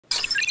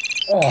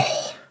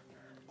Oh.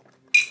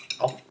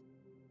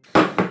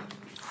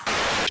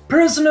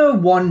 Prisoner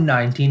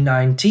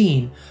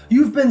 1-1919,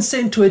 you've been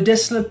sent to a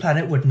desolate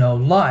planet with no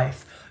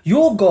life.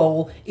 Your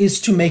goal is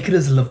to make it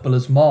as livable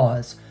as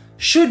Mars.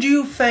 Should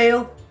you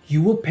fail,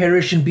 you will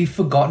perish and be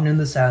forgotten in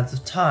the sands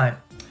of time.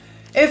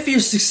 If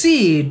you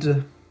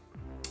succeed,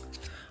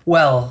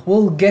 well,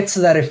 we'll get to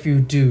that if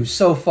you do.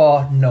 So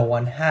far, no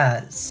one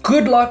has.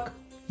 Good luck,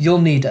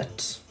 you'll need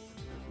it.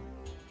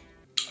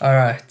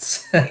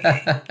 Alright.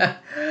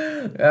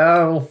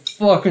 I'll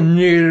fucking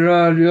need it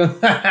out here.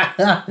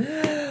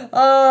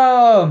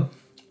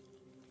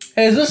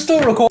 Hey, is this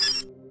still recording?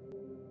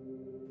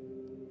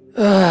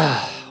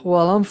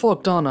 Well, I'm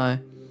fucked, aren't I?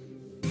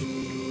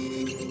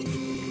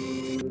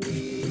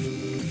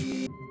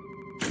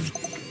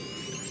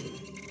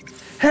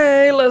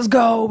 Hey, let's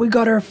go! We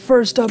got our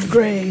first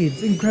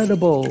upgrades!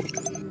 Incredible!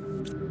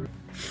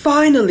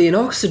 Finally, an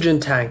oxygen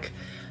tank.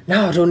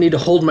 Now I don't need to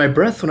hold my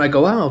breath when I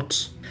go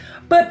out.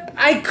 But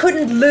I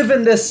couldn't live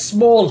in this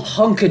small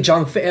hunk of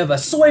junk forever,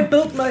 so I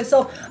built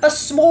myself a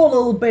small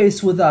little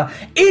base with a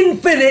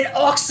infinite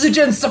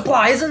oxygen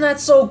supply. Isn't that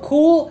so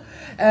cool?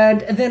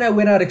 And then I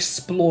went out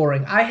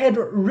exploring. I had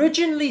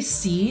originally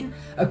seen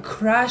a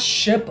crashed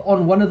ship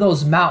on one of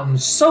those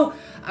mountains, so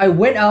I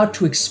went out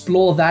to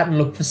explore that and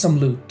look for some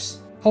loot.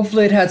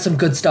 Hopefully it had some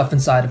good stuff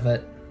inside of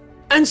it.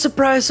 And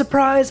surprise,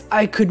 surprise,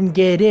 I couldn't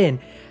get in.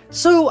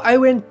 So I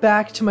went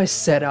back to my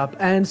setup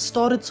and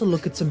started to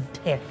look at some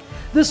tech.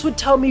 This would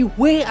tell me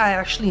where I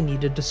actually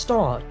needed to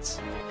start.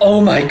 Oh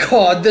my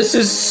god, this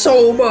is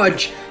so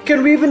much!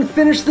 Can we even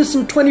finish this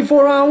in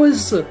 24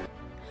 hours?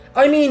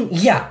 I mean,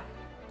 yeah.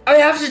 I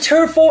have to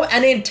terraform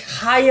an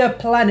entire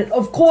planet.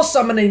 Of course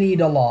I'm gonna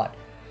need a lot.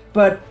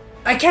 But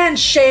I can't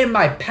shame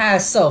my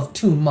past self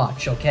too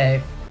much,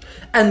 okay?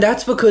 And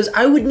that's because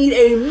I would need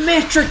a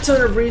metric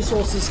ton of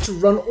resources to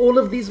run all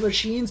of these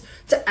machines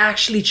to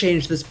actually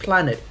change this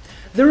planet.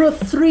 There are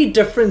 3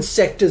 different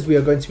sectors we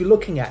are going to be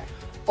looking at.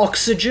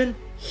 Oxygen,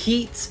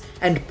 heat,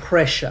 and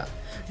pressure.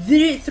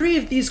 The 3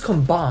 of these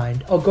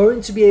combined are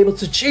going to be able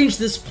to change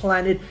this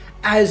planet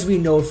as we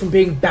know it, from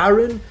being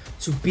barren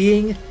to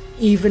being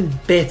even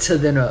better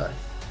than Earth.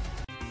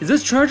 Is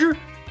this treasure?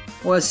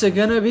 What's it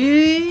gonna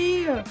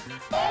be?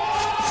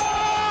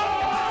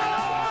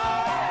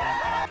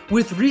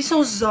 With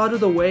resources out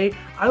of the way,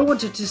 I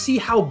wanted to see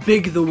how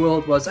big the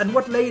world was and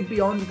what lay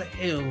beyond the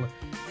hill.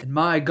 And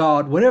my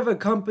god, whatever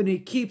company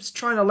keeps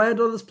trying to land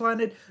on this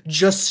planet,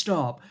 just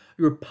stop.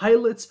 Your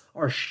pilots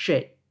are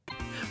shit.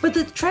 But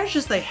the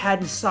treasures they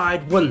had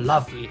inside were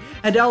lovely,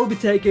 and I'll be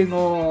taking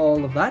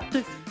all of that,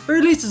 or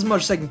at least as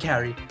much as I can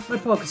carry. My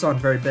pockets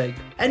aren't very big.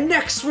 And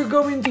next we're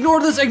going to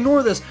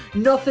ignore this.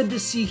 Nothing to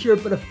see here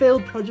but a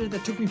failed project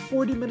that took me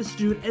 40 minutes to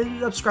do and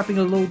ended up scrapping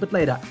a little bit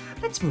later.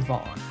 Let's move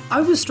on. I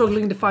was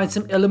struggling to find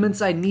some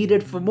elements I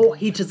needed for more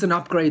heaters and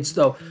upgrades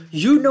though.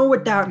 You know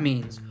what that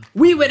means.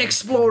 We went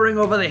exploring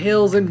over the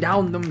hills and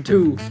down them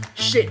too.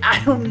 Shit,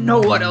 I don't know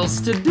what else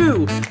to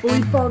do. But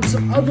we found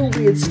some other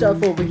weird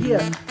stuff over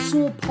here, so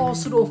we'll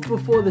pass it off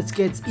before this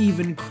gets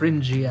even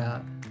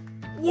cringier.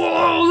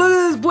 Whoa, look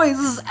at this place,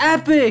 this is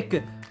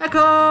epic!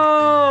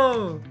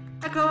 Echo!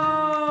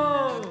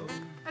 Echo!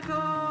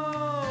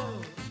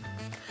 Echo!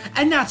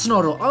 And that's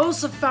not all, I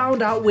also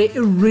found out where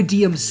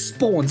iridium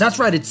spawns. That's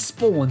right, it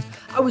spawns.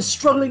 I was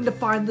struggling to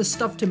find the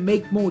stuff to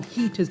make more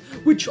heaters,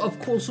 which of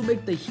course will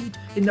make the heat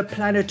in the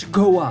planet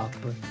go up.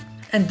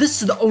 And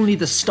this is only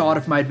the start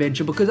of my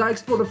adventure because I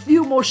explored a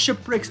few more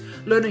shipwrecks,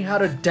 learning how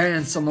to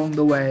dance along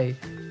the way.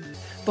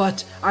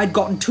 But I'd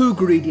gotten too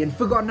greedy and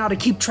forgotten how to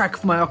keep track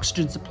of my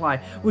oxygen supply,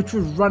 which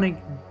was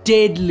running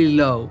deadly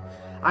low.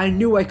 I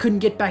knew I couldn't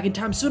get back in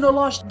time, so in a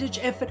last-ditch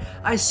effort,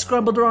 I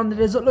scrambled around the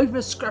desert looking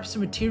for scraps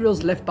of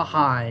materials left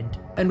behind.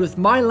 And with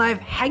my life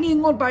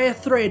hanging on by a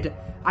thread,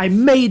 I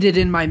made it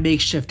in my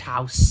makeshift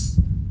house.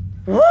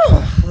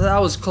 That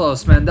was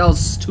close, man. That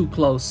was too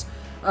close.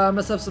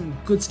 Must have some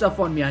good stuff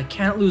on me. I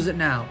can't lose it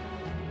now.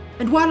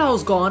 And while I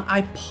was gone,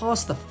 I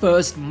passed the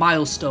first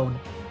milestone.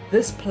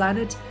 This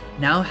planet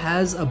now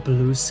has a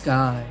blue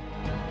sky.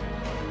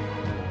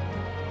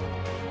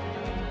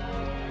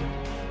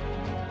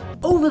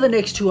 Over the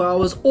next 2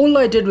 hours, all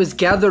I did was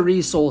gather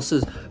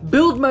resources,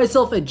 build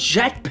myself a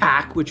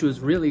jetpack, which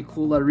was really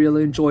cool, I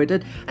really enjoyed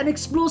it, and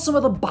explore some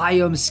of the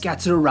biomes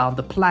scattered around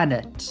the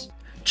planet.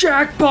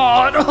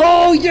 Jackpot!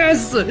 Oh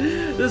yes!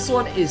 This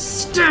one is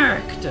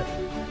stacked!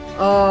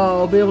 Oh,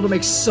 I'll be able to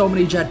make so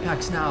many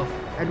jetpacks now,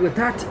 and with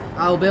that,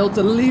 I'll be able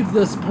to leave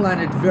this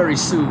planet very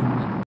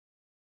soon.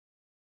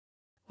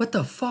 What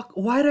the fuck?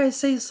 Why did I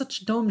say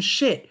such dumb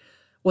shit?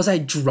 Was I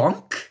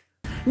drunk?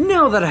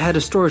 Now that I had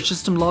a storage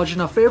system large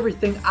enough for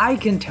everything, I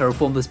can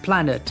terraform this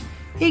planet.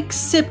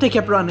 Except I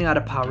kept running out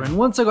of power, and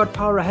once I got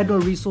power I had no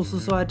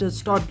resources, so I had to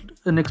start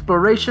an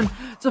exploration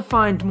to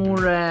find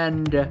more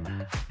and...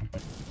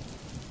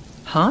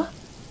 Huh?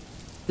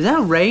 Is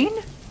that rain?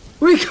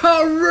 We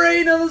got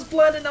rain on this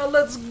planet now,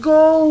 let's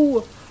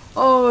go!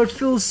 Oh, it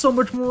feels so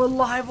much more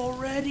alive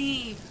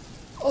already.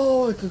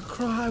 Oh, I could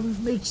cry,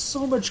 we've made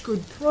so much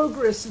good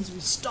progress since we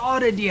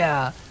started,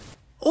 yeah.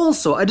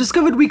 Also, I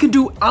discovered we can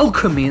do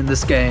alchemy in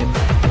this game.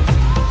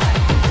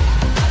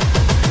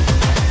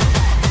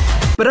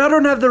 But I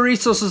don't have the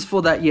resources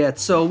for that yet,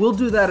 so we'll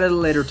do that at a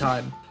later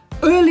time.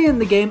 Early in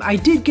the game, I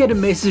did get a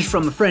message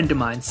from a friend of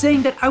mine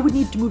saying that I would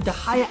need to move to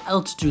higher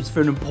altitudes for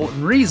an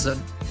important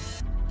reason.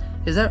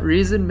 Is that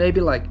reason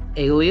maybe like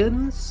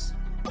aliens?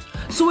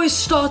 So I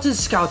started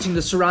scouting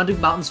the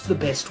surrounding mountains for the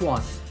best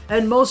one,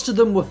 and most of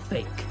them were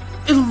fake.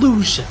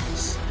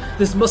 Illusions.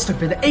 This must have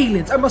been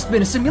aliens, I must have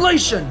been a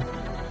simulation.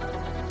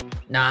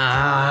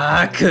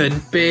 Nah,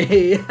 couldn't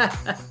be.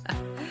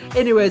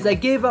 Anyways, I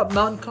gave up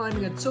mountain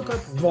climbing and took up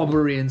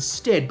robbery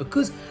instead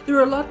because there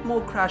are a lot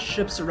more crashed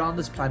ships around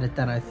this planet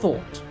than I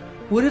thought.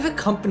 Whatever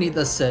company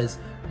this says,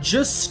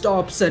 just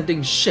stop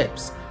sending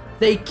ships.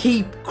 They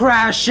keep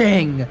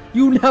crashing.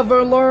 You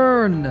never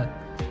learn.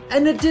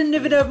 And it didn't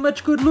even have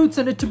much good loot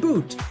in it to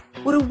boot.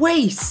 What a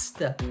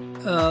waste.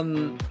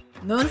 None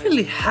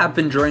really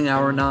happened during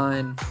hour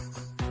 9.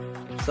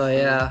 So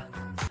yeah.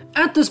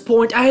 At this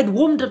point, I had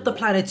warmed up the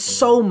planet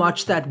so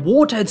much that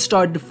water had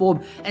started to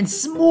form and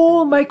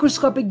small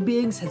microscopic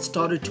beings had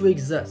started to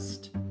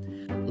exist.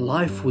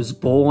 Life was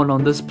born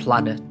on this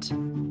planet.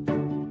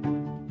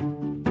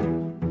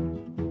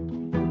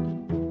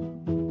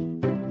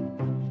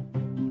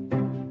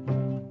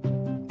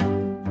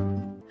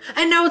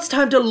 And now it's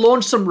time to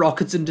launch some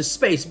rockets into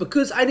space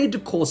because I need to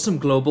cause some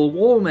global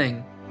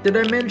warming. Did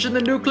I mention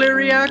the nuclear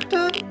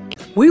reactor?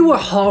 We were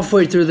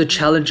halfway through the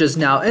challenges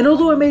now, and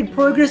although I made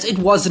progress, it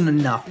wasn't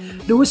enough.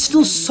 There were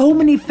still so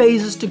many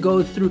phases to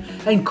go through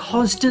and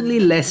constantly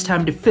less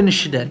time to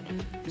finish it in.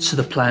 So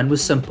the plan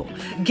was simple.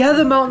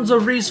 Gather mountains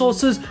of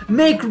resources,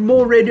 make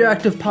more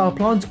radioactive power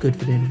plants, good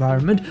for the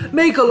environment,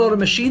 make a lot of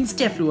machines,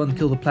 definitely won't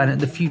kill the planet in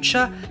the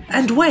future,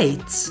 and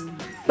wait.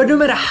 But no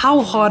matter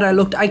how hard I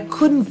looked, I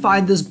couldn't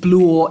find this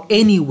blue ore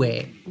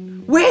anywhere.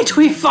 Where do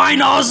we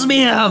find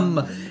osmium?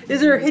 Is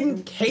there a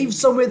hidden cave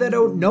somewhere that I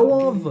don't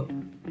know of?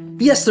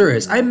 Yes, there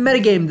is. I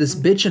metagamed this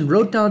bitch and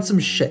wrote down some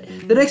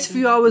shit. The next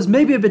few hours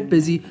may be a bit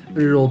busy,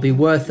 but it'll be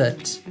worth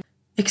it.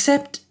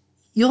 Except,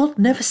 you'll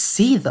never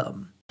see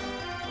them.